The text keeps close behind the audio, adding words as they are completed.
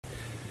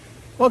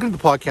Welcome to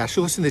the podcast.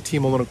 You're listening to the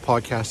Team Olenek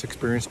Podcast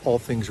Experience, all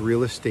things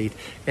real estate.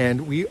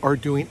 And we are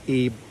doing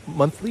a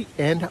monthly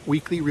and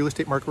weekly real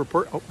estate market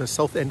report out in the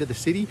south end of the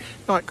city.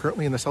 Not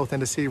currently in the south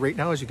end of the city right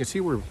now. As you can see,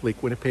 we're Lake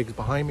Winnipeg's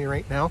behind me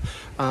right now.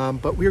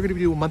 But we are going to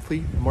be doing a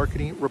monthly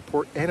marketing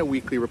report and a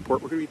weekly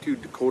report. We're going to be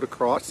doing Dakota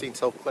Crossing,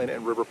 South Glen,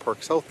 and River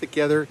Park South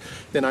together.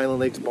 Then Island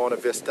Lakes,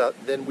 Bonavista.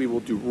 Then we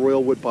will do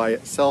Royalwood by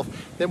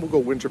itself. Then we'll go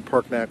Windsor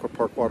Park, Niagara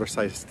Park,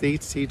 Waterside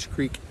Estates, Sage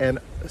Creek, and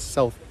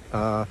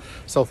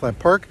Southland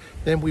Park.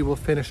 Then we will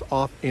finish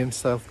off in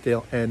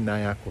Southdale and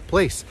Niagara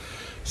Place.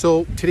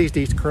 So today's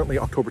date is currently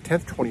October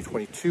 10th,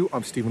 2022.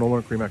 I'm Stephen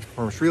Olenek, Remax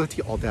Performance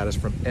Realty. All data is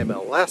from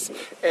MLS.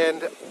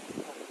 And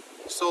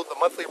so the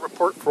monthly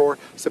report for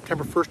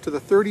September 1st to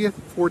the 30th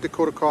for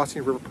Dakota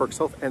Crossing, River Park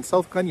South, and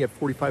South Glen. You have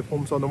 45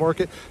 homes on the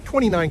market.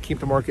 29 came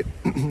to market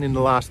in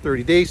the last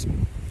 30 days.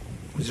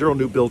 0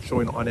 new builds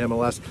showing on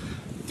MLS.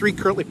 3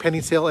 currently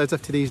pending sale as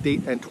of today's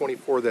date, and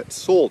 24 that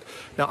sold.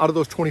 Now, out of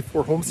those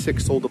 24 homes,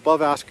 6 sold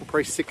above asking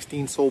price,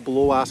 16 sold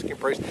below asking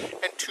price,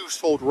 and 2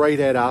 sold right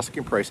at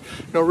asking price.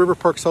 Now, River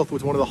Park South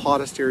was one of the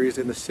hottest areas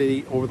in the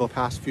city over the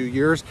past few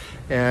years,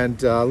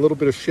 and a little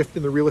bit of shift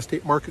in the real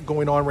estate market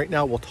going on right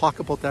now. We'll talk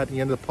about that at the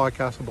end of the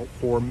podcast in about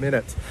 4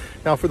 minutes.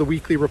 Now, for the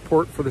weekly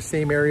report for the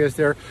same areas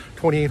there,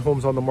 28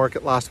 homes on the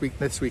market last week.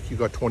 This week, you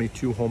got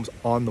 22 homes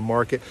on the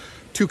market.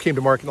 2 came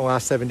to market in the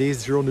last 7 days,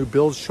 0 new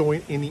builds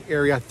showing in the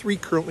area, 3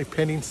 currently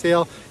pending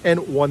sale,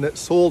 and 1 that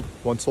sold.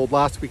 1 sold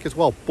last week as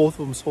well. Both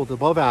of them sold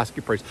above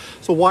asking price.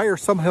 So why are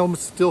some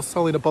homes still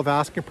selling above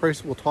asking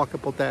price? We'll talk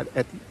about that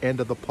at the end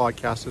of the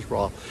podcast as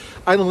well.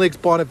 Island Lakes,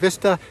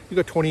 Bonavista, you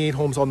got 28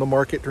 homes on the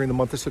market during the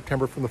month of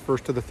September from the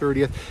 1st to the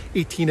 30th.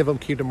 18 of them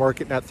came to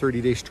market in that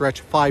 30-day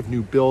stretch. 5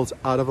 new builds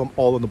out of them,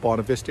 all in the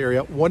Bonavista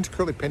area. 1's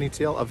currently pending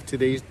sale of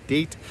today's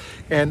date,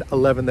 and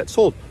 11 that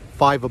sold.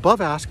 5 above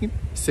asking,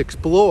 6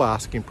 below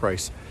asking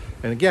price.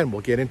 And again,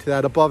 we'll get into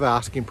that above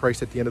asking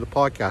price at the end of the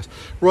podcast.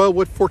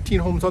 Royalwood,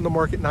 14 homes on the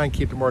market, 9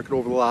 came to market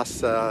over the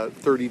last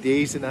 30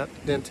 days in that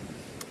event.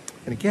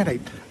 And again,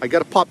 I got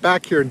to pop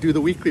back here and do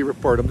the weekly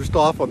report. I'm just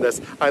off on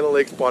this. Island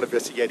Lakes,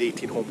 Bonavista, you had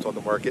 18 homes on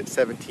the market,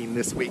 17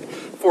 this week.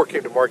 4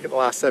 came to market in the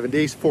last 7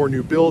 days, 4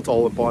 new builds,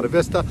 all in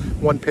Bonavista,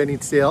 1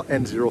 pending sale,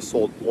 and 0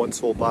 sold. 1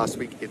 sold last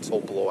week, it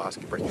sold below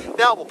asking price.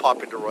 Now we'll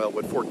pop into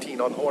Royalwood,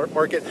 14 on the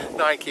market,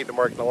 9 came to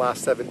market in the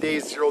last 7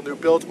 days, 0 new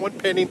builds, 1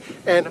 pending,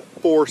 and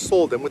 4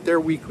 sold. And with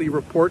their weekly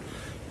report,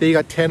 they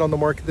got 10 on the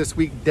market this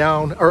week,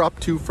 down, or up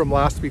 2 from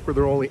last week where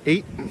there were only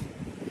 8.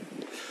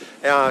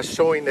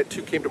 Showing that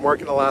 2 came to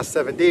market in the last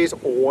 7 days,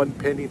 1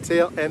 pending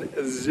sale, and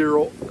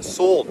 0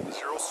 sold.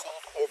 0 sold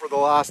over the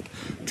last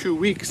 2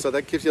 weeks. So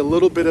that gives you a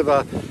little bit of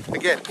a,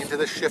 again, into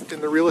the shift in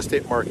the real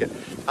estate market.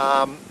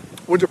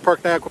 Windsor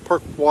Park, Niagara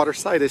Park,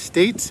 Waterside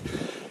Estates.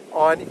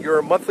 On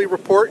your monthly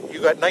report, you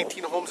got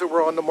 19 homes that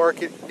were on the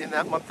market in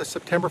that month of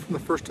September from the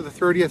 1st to the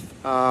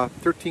 30th.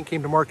 13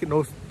 came to market in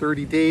those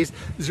 30 days.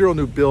 0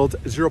 new builds,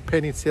 0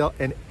 pending sale,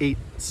 and 8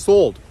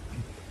 sold.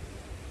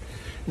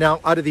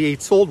 Now, out of the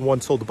 8 sold, 1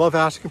 sold above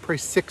asking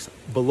price, 6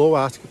 below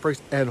asking price,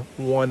 and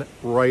 1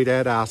 right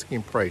at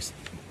asking price.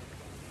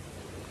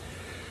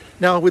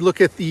 Now, we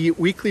look at the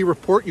weekly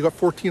report. You got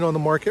 14 on the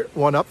market,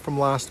 1 up from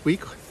last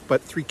week,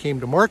 but 3 came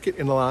to market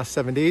in the last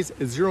 7 days.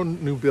 0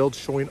 new builds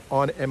showing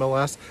on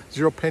MLS,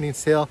 0 pending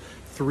sale,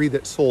 3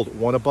 that sold.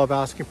 1 above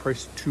asking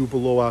price, 2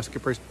 below asking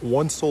price.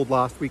 1 sold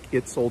last week,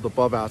 it sold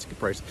above asking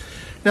price.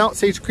 Now,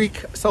 Sage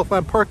Creek,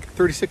 Southland Park,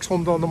 36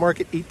 homes on the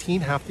market,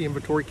 18, half the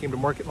inventory came to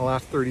market in the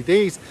last 30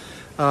 days.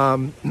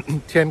 10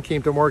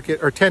 came to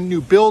market, or 10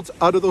 new builds.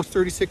 Out of those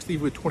 36,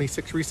 leave with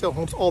 26 resale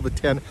homes. All the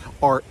 10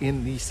 are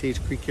in the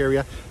Sage Creek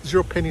area.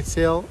 0 pending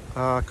sale,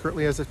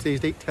 currently as of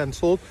today's date, 10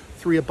 sold.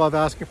 3 above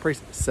asking price,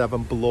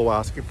 7 below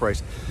asking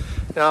price.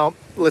 Now,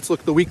 let's look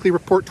at the weekly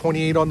report.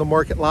 28 on the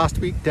market last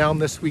week, down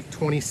this week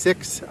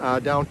 26,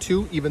 down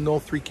 2, even though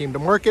 3 came to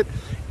market.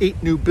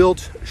 8 new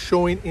builds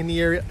showing in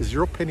the area,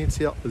 0 pending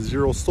sale,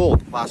 0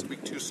 sold. Last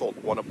week 2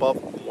 sold, 1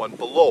 above, 1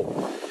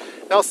 below.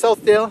 Now,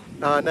 Southdale,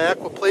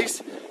 Niagara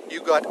Place,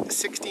 you got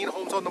 16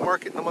 homes on the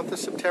market in the month of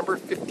September.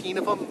 15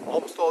 of them,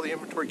 almost all the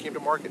inventory came to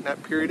market in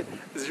that period.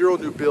 0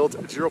 new builds,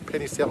 0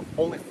 pending sale,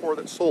 only 4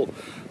 that sold.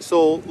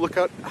 So look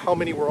at how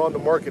many were on the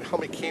market, how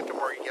many came to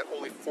market, yet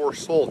only 4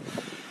 sold.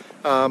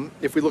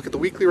 If we look at the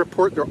weekly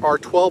report, there are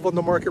 12 on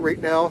the market right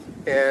now,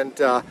 and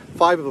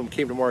 5 of them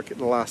came to market in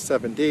the last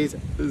 7 days.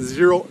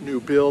 0 new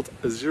builds,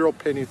 0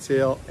 pending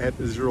sale, and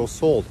 0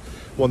 sold.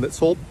 1 that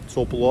sold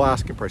below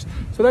asking price.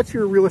 So that's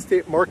your real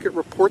estate market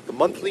report, the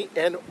monthly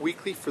and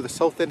weekly for the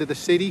south end of the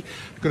city.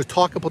 I'm going to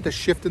talk about the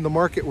shift in the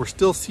market. We're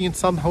still seeing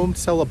some homes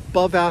sell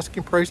above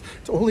asking price.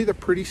 It's only the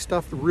pretty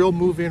stuff, the real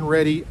move-in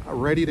ready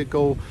to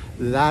go.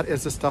 That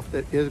is the stuff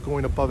that is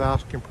going above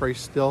asking price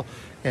still.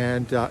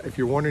 And if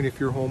you're wondering if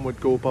your home would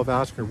go above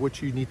asking or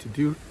what you need to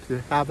do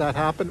to have that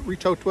happen,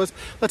 reach out to us.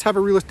 Let's have a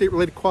real estate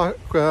related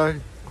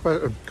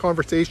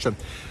conversation.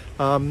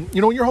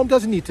 Your home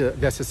doesn't need to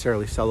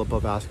necessarily sell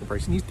above asking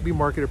price. It needs to be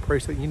marketed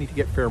price that you need to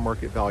get fair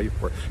market value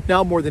for.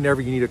 Now more than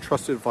ever, you need a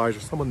trusted advisor,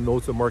 someone who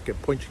knows the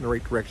market, point you in the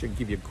right direction,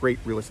 give you great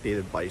real estate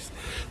advice.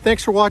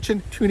 Thanks for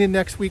watching. Tune in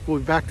next week. We'll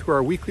be back to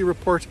our weekly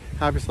report.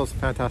 Have yourselves a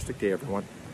fantastic day, everyone.